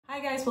Hi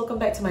guys, welcome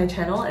back to my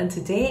channel, and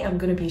today I'm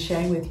going to be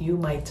sharing with you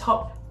my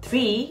top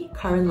 3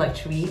 current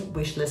luxury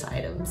wishlist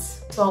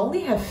items. So I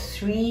only have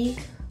 3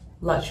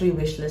 luxury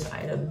wishlist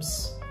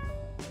items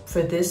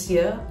for this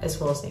year as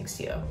well as next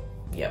year.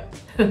 Yep,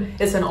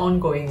 it's an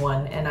ongoing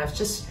one and I've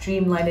just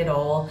streamlined it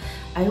all.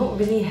 I don't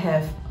really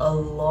have a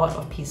lot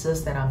of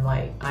pieces that I'm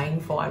like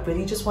eyeing for. I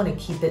really just want to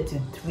keep it to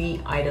 3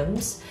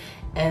 items,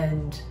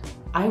 and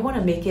I want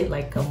to make it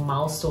like a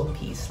milestone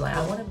piece. Like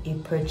I want a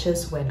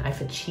purchase when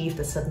I've achieved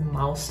a certain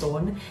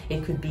milestone.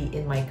 It could be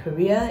in my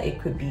career, it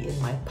could be in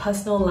my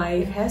personal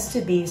life. It has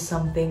to be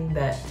something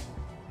that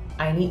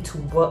I need to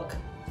work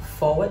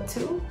forward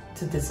to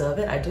deserve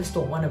it. I just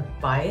don't want to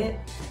buy it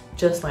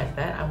just like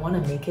that. I want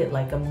to make it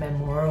like a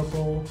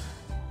memorable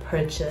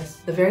purchase.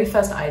 The very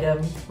first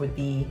item would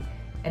be,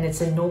 and it's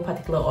in no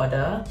particular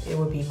order, it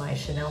would be my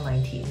Chanel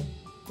 19.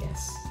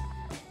 Yes,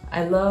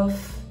 I love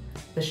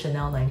the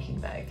Chanel 19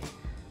 bag.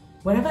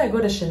 Whenever I go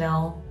to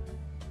Chanel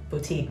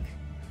boutique,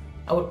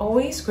 I would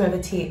always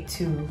gravitate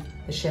to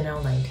the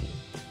Chanel 19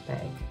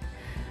 bag.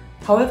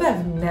 However,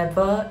 I've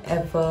never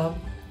ever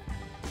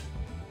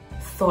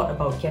thought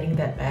about getting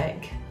that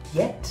bag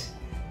yet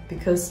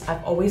because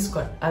I've always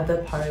got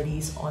other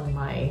priorities on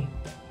my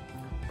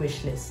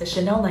wish list. The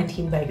Chanel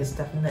 19 bag is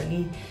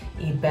definitely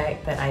a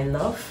bag that I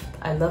love.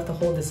 I love the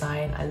whole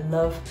design. I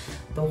love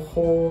the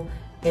whole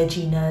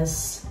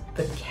edginess,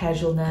 the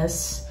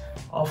casualness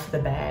of the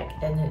bag,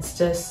 and it's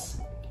just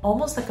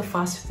almost like a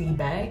fast-free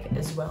bag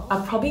as well.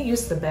 I'll probably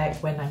use the bag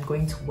when I'm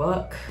going to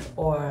work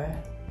or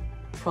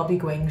probably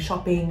going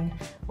shopping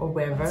or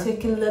wherever. I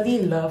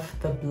particularly love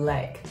the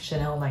black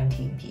Chanel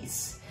 19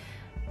 piece.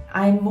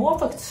 I'm more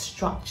of a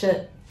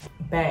structured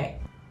bag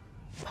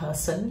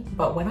person,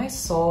 but when I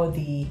saw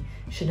the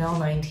Chanel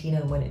 19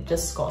 and when it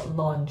just got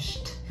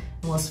launched,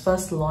 it was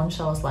first launched,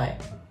 I was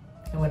like,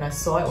 and when I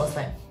saw it, I was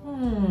like,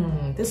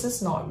 this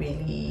is not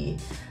really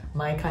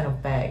my kind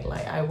of bag.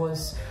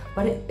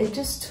 But it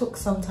just took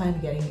some time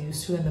getting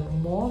used to, and the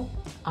more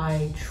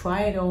I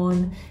tried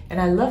on,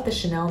 and I love the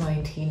Chanel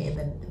 19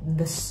 in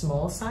the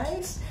small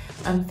size.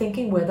 I'm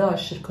thinking whether I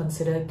should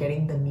consider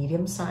getting the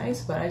medium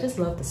size, but I just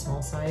love the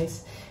small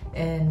size,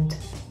 and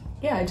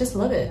yeah, I just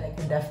love it. I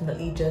can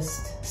definitely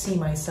just see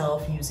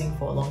myself using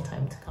for a long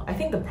time to come. I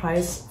think the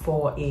price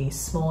for a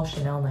small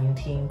Chanel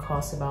 19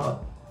 costs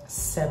about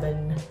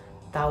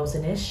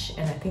 7,000-ish,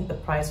 and I think the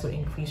price would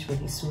increase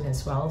really soon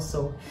as well.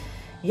 So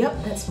yep,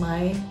 that's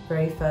my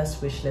very first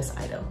wishlist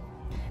item.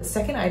 The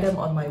second item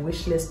on my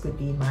wish list would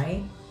be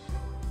my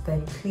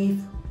Van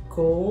Cleef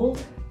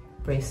gold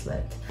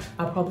bracelet.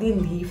 I'll probably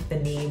leave the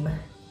name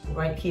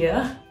right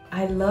here.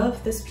 I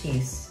love this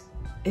piece.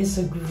 It's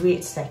a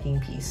great stacking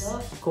piece. I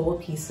love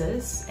gold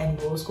pieces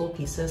and rose gold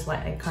pieces.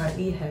 Like I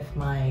currently have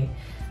my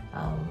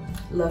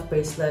love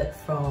bracelet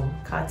from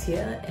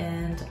Cartier,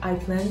 and I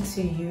plan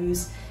to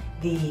use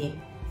the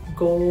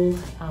gold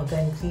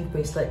Van Cleef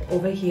bracelet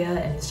over here,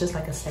 and it's just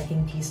like a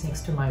stacking piece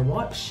next to my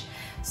watch.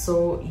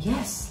 So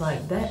yes,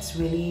 like that's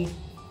really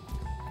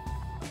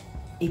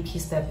a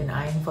piece that I've been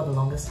eyeing for the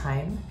longest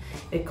time.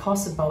 It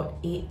costs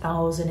about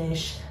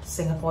 8,000-ish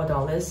Singapore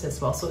dollars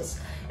as well. So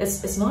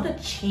it's not a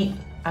cheap,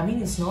 I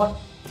mean it's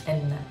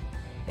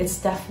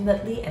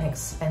definitely an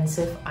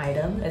expensive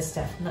item. It's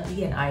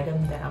definitely an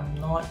item that I'm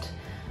not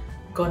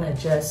gonna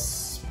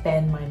just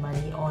spend my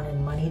money on,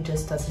 and money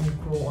just doesn't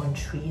grow on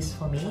trees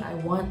for me. I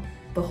want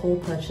the whole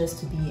purchase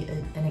to be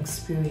an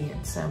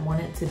experience. I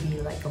want it to be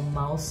like a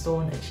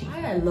milestone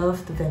achievement. Why I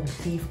love the Van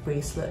Cleef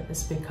bracelet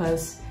is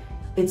because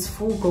it's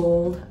full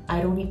gold. I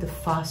don't need to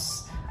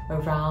fuss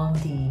around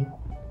the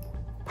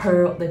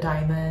pearl, the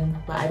diamond.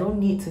 Like I don't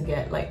need to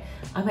get like,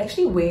 I'm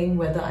actually weighing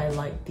whether I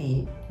like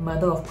the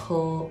mother of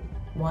pearl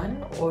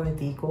one or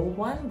the gold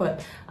one,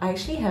 but I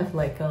actually have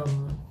like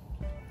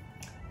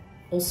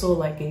also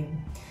like a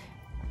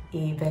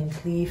Van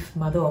Cleef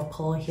mother of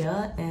pearl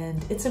here,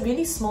 and it's a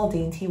really small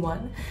dainty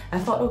one. I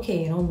thought,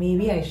 okay, you know,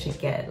 maybe I should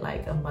get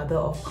like a mother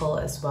of pearl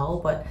as well,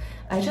 but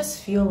I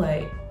just feel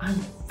like I'm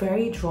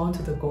very drawn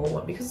to the gold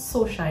one because it's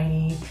so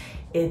shiny.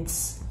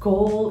 It's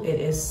gold, it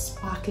is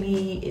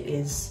sparkly, it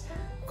is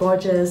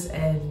gorgeous,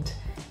 and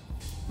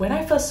when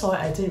I first saw it,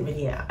 I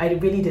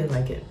really didn't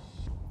like it.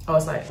 I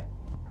was like,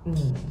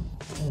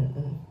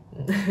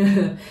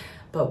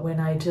 but when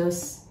I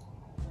just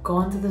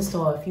gone to the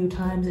store a few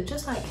times, it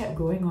just like kept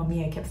growing on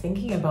me. I kept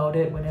thinking about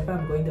it whenever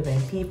I'm going to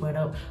Van Cleef,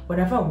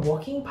 whenever I'm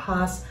walking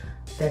past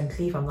Van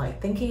Cleef, I'm like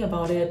thinking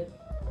about it.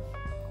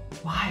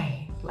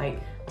 Why?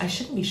 Like I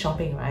shouldn't be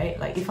shopping, right?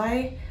 Like if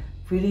I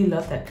really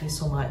love that piece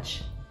so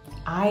much,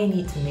 I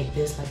need to make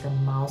this like a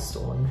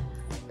milestone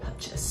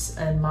purchase,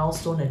 a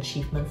milestone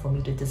achievement for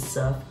me to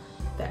deserve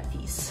that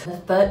piece. The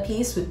third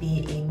piece would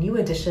be a new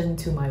addition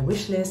to my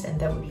wish list, and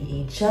that would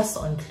be a Just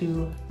on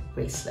Clue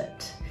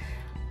bracelet.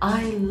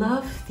 I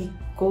love the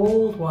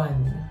gold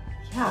one.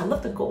 Yeah, I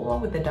love the gold one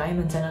with the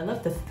diamonds, and I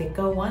love the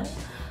thicker one.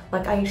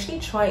 Like I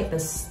actually tried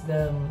this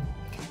the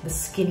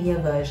skinnier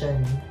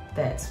version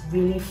that's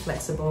really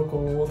flexible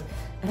gold,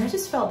 and I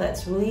just felt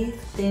that's really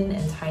thin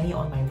and tiny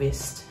on my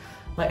wrist.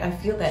 Like I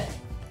feel that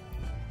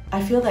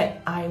I feel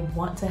like I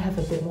want to have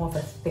a bit more of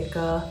a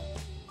thicker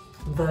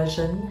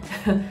version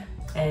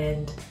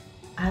and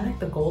I like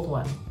the gold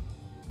one.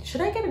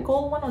 Should I get a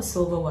gold one or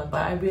silver one?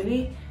 But I'm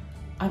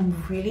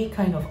really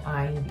kind of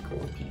eyeing the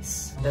gold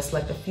piece. There's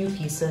like a few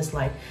pieces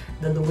like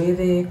the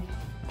Loewe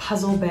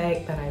puzzle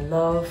bag that I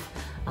love.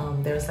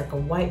 There's like a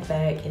white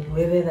bag in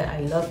Loewe that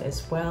I love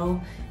as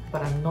well,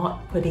 but I'm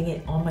not putting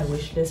it on my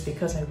wish list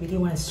because I really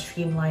want to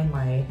streamline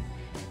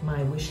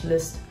my wish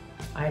list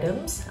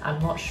items. I'm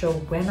not sure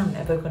when I'm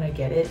ever gonna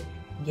get it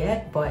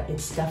yet, but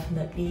it's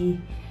definitely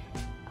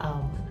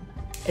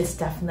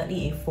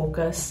a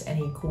focus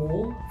and a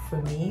goal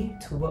for me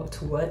to work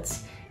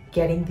towards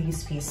getting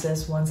these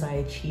pieces once I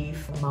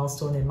achieve a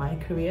milestone in my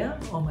career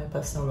or my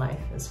personal life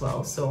as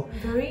well. So I'm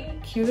very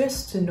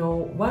curious to know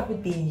what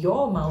would be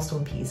your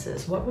milestone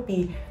pieces. What would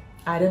be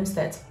items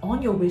that's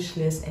on your wish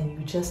list and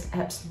you just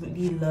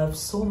absolutely love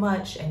so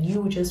much and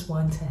you just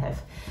want to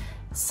have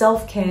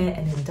self-care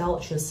and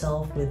indulge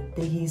yourself with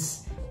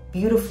these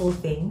beautiful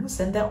things.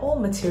 And they're all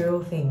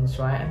material things,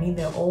 right? I mean,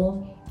 they're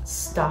all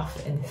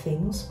stuff and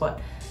things, but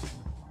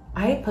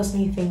I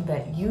personally think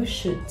that you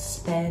should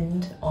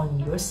spend on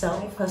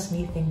yourself. I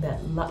personally think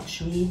that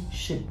luxury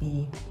should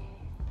be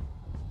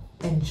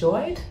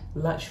enjoyed.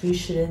 Luxury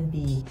shouldn't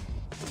be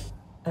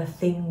a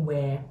thing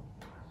where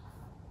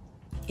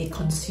it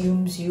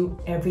consumes you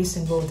every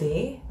single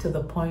day to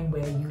the point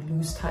where you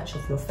lose touch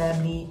of your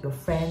family, your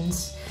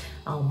friends,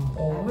 or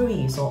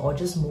memories, or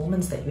just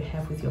moments that you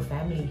have with your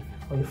family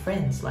or your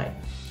friends. Like,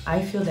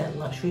 I feel that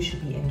luxury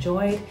should be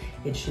enjoyed,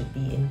 it should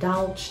be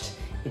indulged,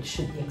 it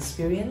should be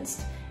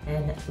experienced,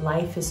 and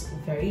life is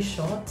very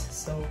short.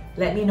 So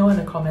let me know in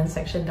the comment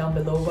section down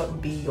below what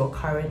would be your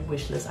current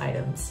wishlist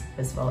items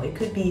as well. It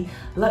could be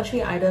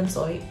luxury items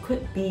or it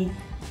could be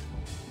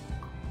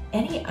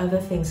any other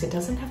things. It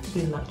doesn't have to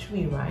be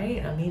luxury,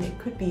 right? I mean, it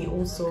could be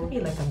also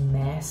like a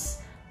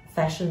mass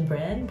fashion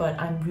brand, but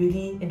I'm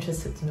really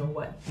interested to know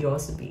what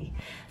yours would be.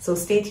 So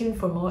stay tuned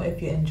for more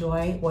if you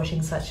enjoy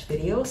watching such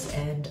videos,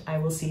 and I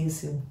will see you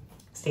soon.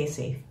 Stay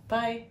safe.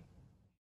 Bye.